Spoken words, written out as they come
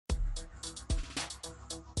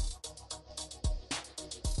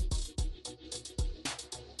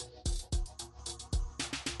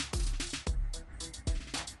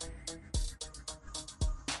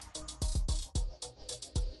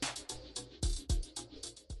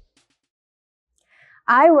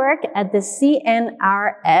I work at the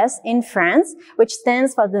CNRS in France, which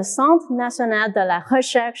stands for the Centre National de la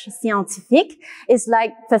Recherche Scientifique. It's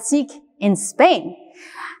like FASIC in Spain.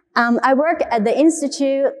 I work at the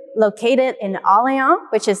institute located in Orléans,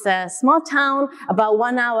 which is a small town about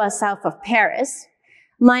 1 hour south of Paris.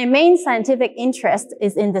 My main scientific interest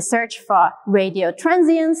is in the search for radio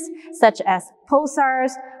transients, such as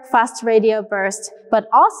pulsars, fast radio bursts, but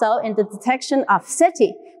also in the detection of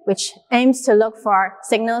SETI, which aims to look for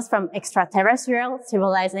signals from extraterrestrial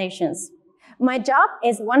civilizations. My job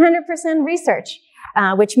is 100% research,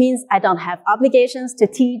 which means I don't have obligations to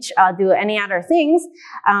teach or do any other things,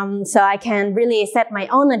 so I can really set my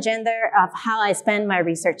own agenda of how I spend my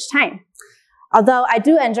research time. Although I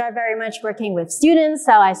do enjoy very much working with students,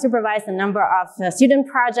 so I supervise a number of student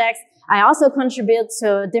projects. I also contribute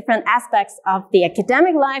to different aspects of the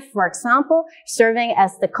academic life, for example, serving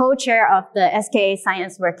as the co-chair of the SKA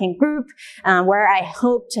Science Working Group, where I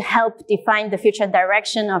hope to help define the future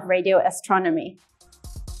direction of radio astronomy.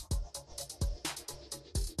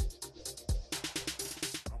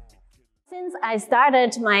 Since I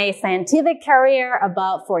started my scientific career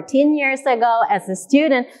about 14 years ago as a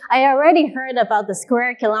student, I already heard about the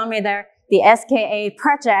Square Kilometer, the SKA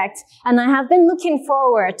project, and I have been looking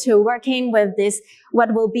forward to working with this,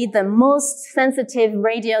 what will be the most sensitive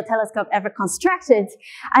radio telescope ever constructed.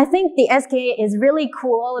 I think the SKA is really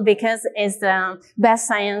cool because it's the best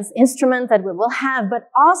science instrument that we will have, but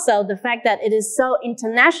also the fact that it is so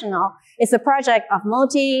international. It's a project of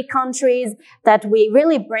multi-countries that we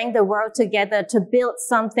really bring the world together to build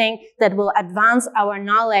something that will advance our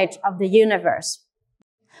knowledge of the universe.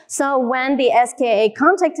 So when the SKA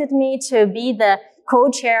contacted me to be the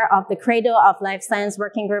co-chair of the Cradle of Life Science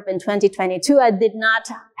Working Group in 2022, I did not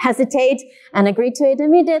hesitate and agreed to it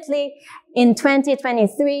immediately. In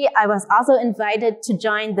 2023, I was also invited to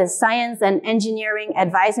join the Science and Engineering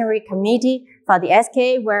Advisory Committee for the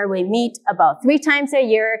SKA, where we meet about 3 times a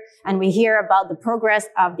year and we hear about the progress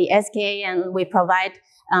of the SKA and we provide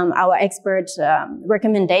our expert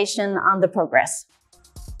recommendation on the progress.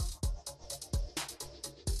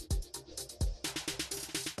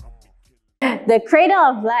 The Cradle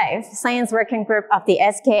of Life Science Working Group of the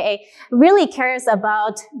SKA really cares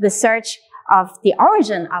about the search of the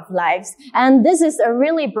origin of lives. And this is a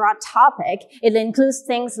really broad topic. It includes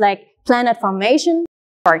things like planet formation,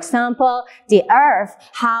 for example, the Earth,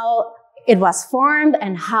 how it was formed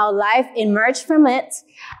and how life emerged from it,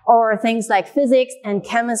 or things like physics and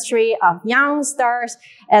chemistry of young stars,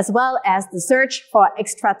 as well as the search for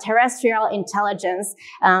extraterrestrial intelligence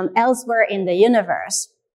elsewhere in the universe.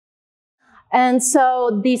 And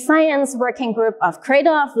so the Science Working Group of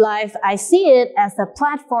Cradle of Life, I see it as a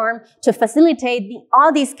platform to facilitate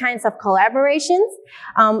all these kinds of collaborations.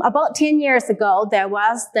 About 10 years ago, there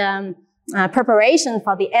was the preparation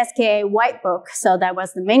for the SKA White Book. So that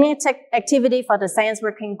was the main activity for the Science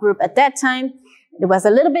Working Group at that time. It was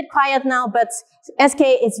a little bit quiet now, but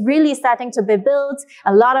SKA is really starting to be built.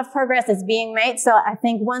 A lot of progress is being made. So I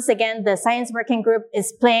think once again, the Science Working Group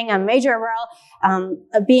is playing a major role,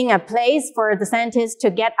 being a place for the scientists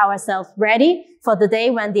to get ourselves ready for the day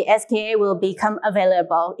when the SKA will become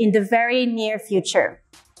available in the very near future.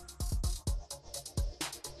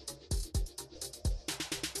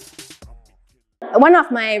 One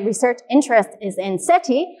of my research interests is in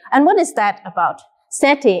SETI. And what is that about?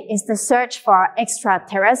 SETI is the search for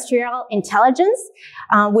extraterrestrial intelligence.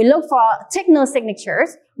 We look for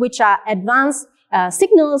technosignatures, which are advanced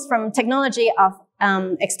signals from technology of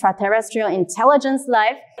extraterrestrial intelligence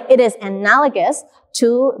life. It is analogous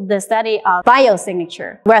to the study of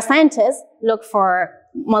biosignature, where scientists look for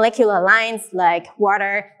molecular lines like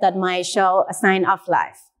water that might show a sign of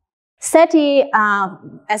life. SETI,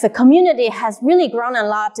 as a community, has really grown a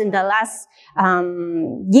lot in the last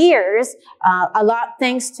years, a lot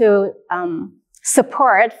thanks to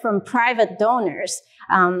support from private donors.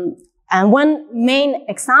 And one main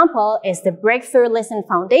example is the Breakthrough Listen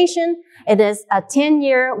Foundation. It is a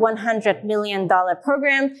 10-year, $100 million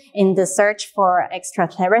program in the search for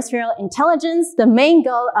extraterrestrial intelligence. The main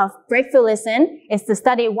goal of Breakthrough Listen is to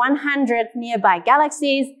study 100 nearby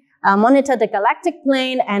galaxies, monitor the galactic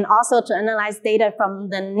plane, and also to analyze data from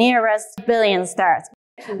the nearest billion stars.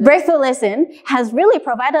 Breakthrough Listen has really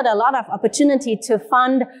provided a lot of opportunity to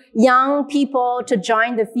fund young people to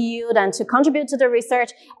join the field and to contribute to the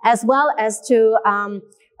research, as well as to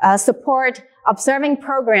support observing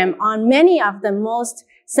program on many of the most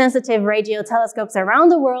sensitive radio telescopes around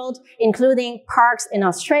the world, including Parkes in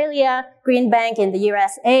Australia, Green Bank in the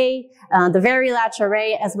USA, the Very Large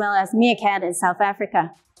Array, as well as Meerkat in South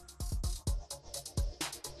Africa.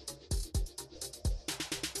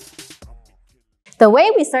 The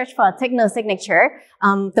way we search for a technosignature,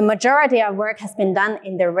 the majority of work has been done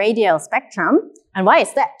in the radio spectrum. And why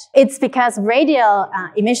is that? It's because radio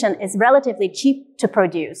emission is relatively cheap to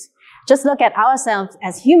produce. Just look at ourselves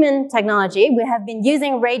as human technology. We have been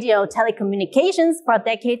using radio telecommunications for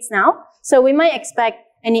decades now, so we might expect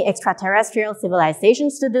any extraterrestrial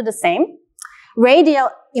civilizations to do the same. Radio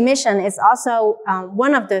emission is also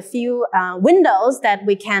one of the few windows that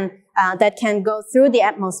we can go through the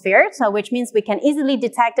atmosphere, so which means we can easily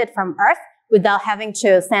detect it from Earth without having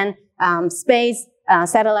to send space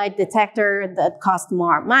satellite detector that costs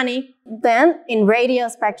more money. Then in radio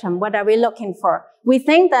spectrum, what are we looking for? We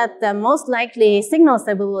think that the most likely signals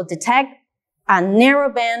that we will detect are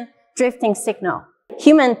narrowband drifting signal.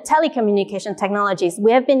 Human telecommunication technologies,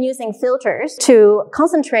 we have been using filters to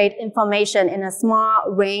concentrate information in a small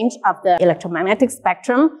range of the electromagnetic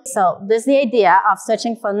spectrum. So this is the idea of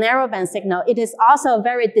searching for narrowband signal. It is also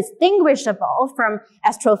very distinguishable from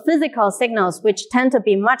astrophysical signals, which tend to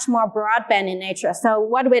be much more broadband in nature. So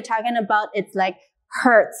what we're talking about, it's like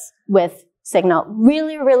hertz width signal,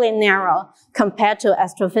 really, really narrow compared to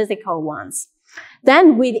astrophysical ones.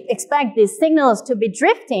 Then we expect these signals to be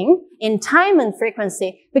drifting in time and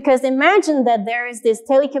frequency, because imagine that there is this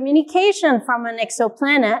telecommunication from an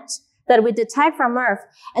exoplanet that we detect from Earth,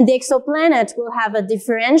 and the exoplanet will have a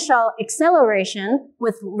differential acceleration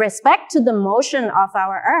with respect to the motion of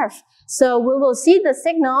our Earth. So we will see the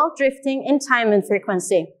signal drifting in time and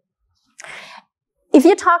frequency. If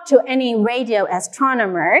you talk to any radio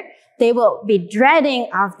astronomer, they will be dreading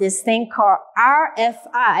of this thing called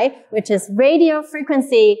RFI, which is radio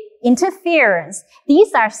frequency interference.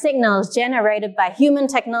 These are signals generated by human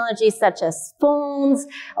technologies such as phones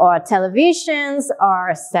or televisions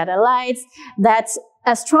or satellites that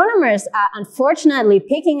astronomers are unfortunately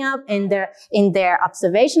picking up in their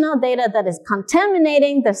observational data that is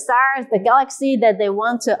contaminating the stars, the galaxy that they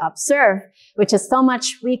want to observe, which is so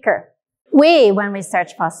much weaker. When we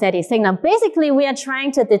search for SETI signal, basically we are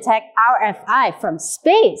trying to detect RFI from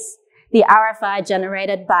space, the RFI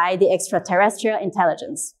generated by the extraterrestrial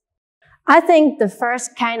intelligence. I think the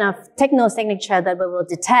first kind of technosignature that we will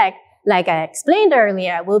detect, like I explained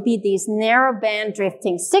earlier, will be these narrowband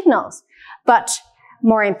drifting signals. But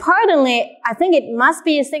more importantly, I think it must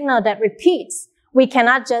be a signal that repeats. We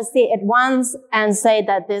cannot just see it once and say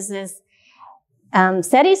that this is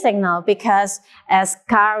SETI signal, because as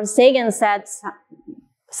Carl Sagan said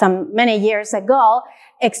many years ago,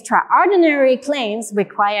 extraordinary claims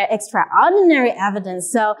require extraordinary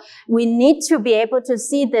evidence. So we need to be able to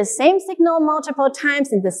see the same signal multiple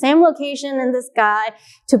times in the same location in the sky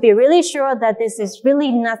to be really sure that this is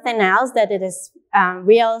really nothing else, that it is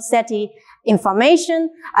real SETI information.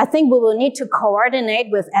 I think we will need to coordinate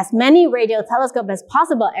with as many radio telescopes as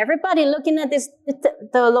possible. Everybody looking at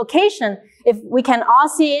the location. If we can all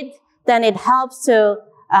see it, then it helps to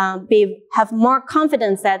have more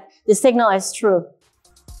confidence that the signal is true.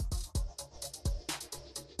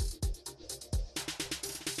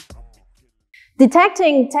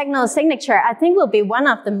 Detecting technosignature, I think, will be one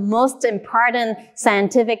of the most important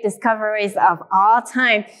scientific discoveries of all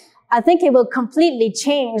time. I think it will completely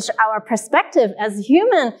change our perspective as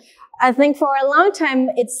human. I think for a long time,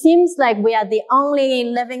 it seems like we are the only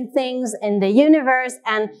living things in the universe,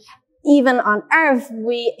 and even on Earth,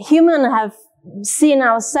 we humans have seen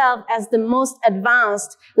ourselves as the most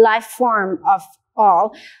advanced life form of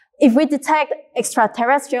all. If we detect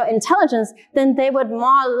extraterrestrial intelligence, then they would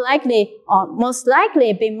more likely, or most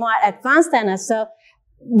likely, be more advanced than us. So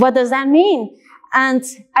what does that mean? And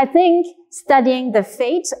I think studying the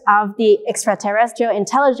fate of the extraterrestrial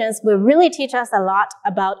intelligence will really teach us a lot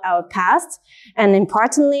about our past and,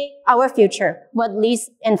 importantly, our future, what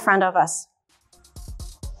lies in front of us.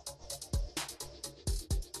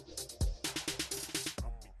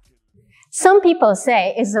 Some people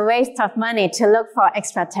say it's a waste of money to look for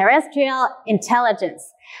extraterrestrial intelligence.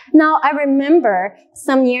 Now, I remember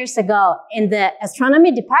some years ago in the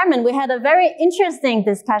astronomy department, we had a very interesting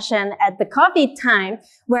discussion at the coffee time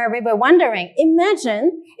where we were wondering,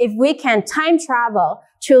 imagine if we can time travel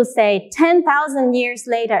to, say, 10,000 years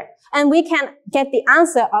later, and we can get the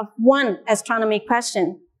answer of one astronomy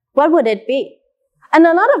question. What would it be? And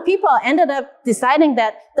a lot of people ended up deciding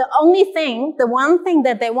that the one thing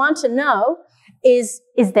that they want to know is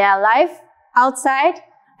there life outside,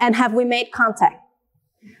 and have we made contact?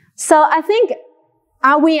 So I think,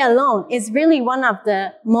 are we alone is really one of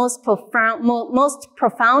the most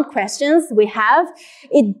profound questions we have.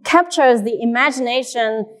 It captures the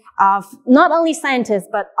imagination of not only scientists,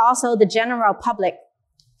 but also the general public.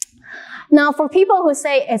 Now, for people who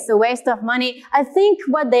say it's a waste of money, I think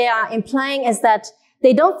what they are implying is that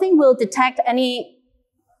They don't think we'll detect any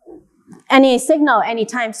signal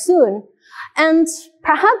anytime soon. And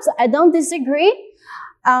perhaps I don't disagree.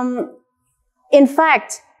 In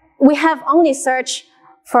fact, we have only searched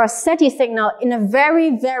for a SETI signal in a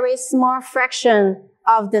very, very small fraction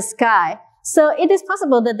of the sky. So it is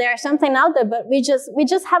possible that there's something out there, but we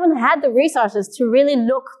just haven't had the resources to really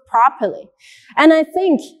look properly. And I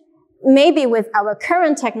think maybe with our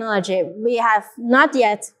current technology, we have not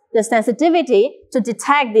yet the sensitivity to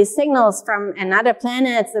detect these signals from another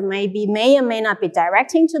planet that may or may not be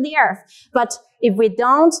directing to the Earth. But if we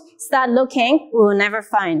don't start looking, we will never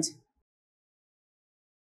find